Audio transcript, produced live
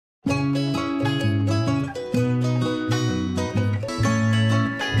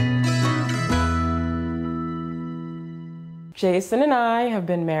Jason and I have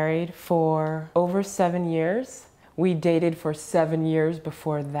been married for over 7 years. We dated for 7 years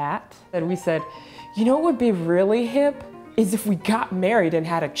before that. And we said, you know what would be really hip? Is if we got married and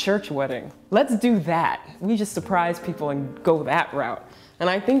had a church wedding. Let's do that. We just surprise people and go that route. And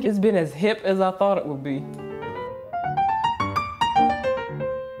I think it's been as hip as I thought it would be.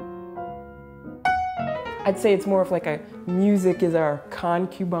 I'd say it's more of like a music is our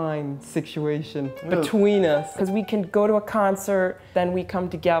concubine situation between us. Because we can go to a concert, then we come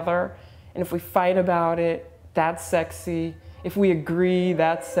together, and if we fight about it, that's sexy. If we agree,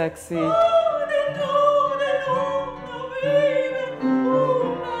 that's sexy.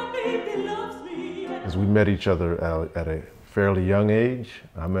 As we met each other at a fairly young age.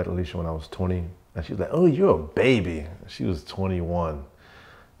 I met Alicia when I was 20, and she was like, oh, you're a baby. She was 21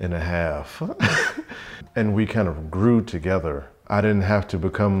 and a half. And we kind of grew together. I didn't have to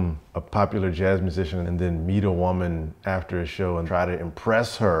become a popular jazz musician and then meet a woman after a show and try to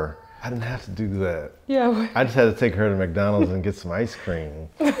impress her. I didn't have to do that. Yeah. I just had to take her to McDonald's and get some ice cream.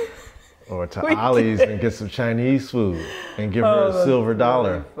 Or to Ollie's and get some Chinese food and give her a silver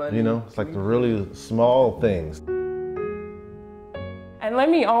dollar. Really, you know, it's like the really small things. And let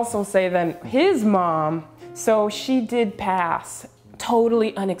me also say then, his mom, so she did pass,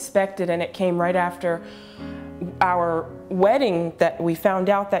 totally unexpected, and it came right after our wedding that we found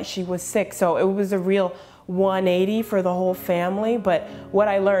out that she was sick. So it was a real 180 for the whole family. But what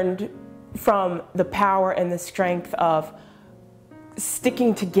I learned from the power and the strength of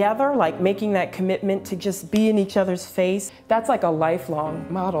sticking together, like making that commitment to just be in each other's face, that's like a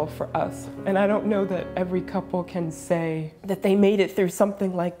lifelong model for us. And I don't know that every couple can say that they made it through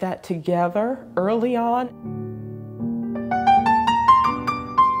something like that together early on.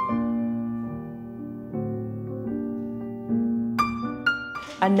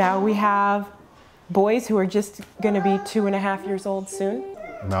 And now we have boys who are just going to be 2.5 years old soon.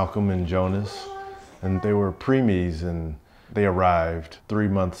 Malcolm and Jonas, and they were preemies, and they arrived 3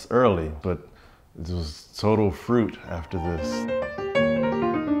 months early, but it was total fruit after this.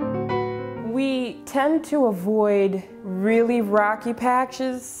 We tend to avoid really rocky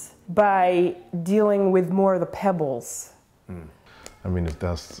patches by dealing with more of the pebbles. I mean, if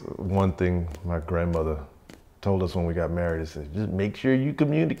that's one thing my grandmother told us when we got married, is just make sure you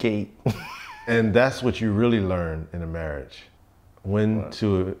communicate. And that's what you really learn in a marriage. When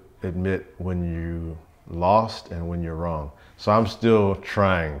to admit when you lost and when you're wrong. So I'm still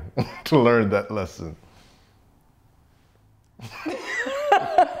trying to learn that lesson.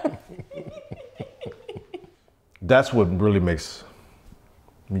 That's what really makes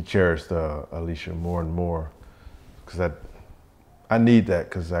me cherish Alicia more and more, because I need that,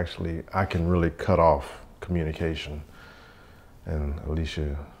 because actually I can really cut off communication, and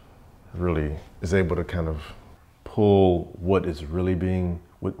Alicia really is able to kind of pull what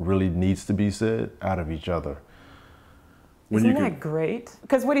really needs to be said out of each other. Isn't that great?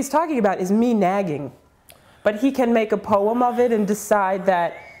 Because what he's talking about is me nagging, but he can make a poem of it and decide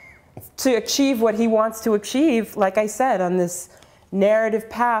that to achieve what he wants to achieve, like I said, on this narrative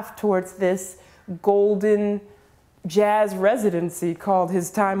path towards this golden jazz residency called his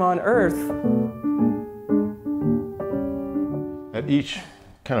time on earth. At each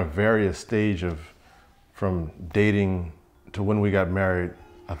kind of various stage from dating to when we got married,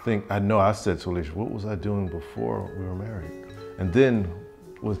 I know I said to Alicia, what was I doing before we were married? And then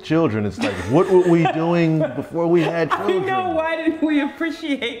with children, it's like, what were we doing before we had children? I know, why didn't we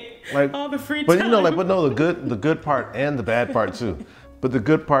appreciate all the free time? But you know, but no, the good part and the bad part too. But the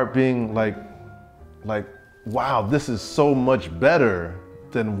good part being like, wow, this is so much better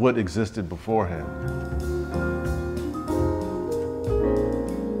than what existed beforehand.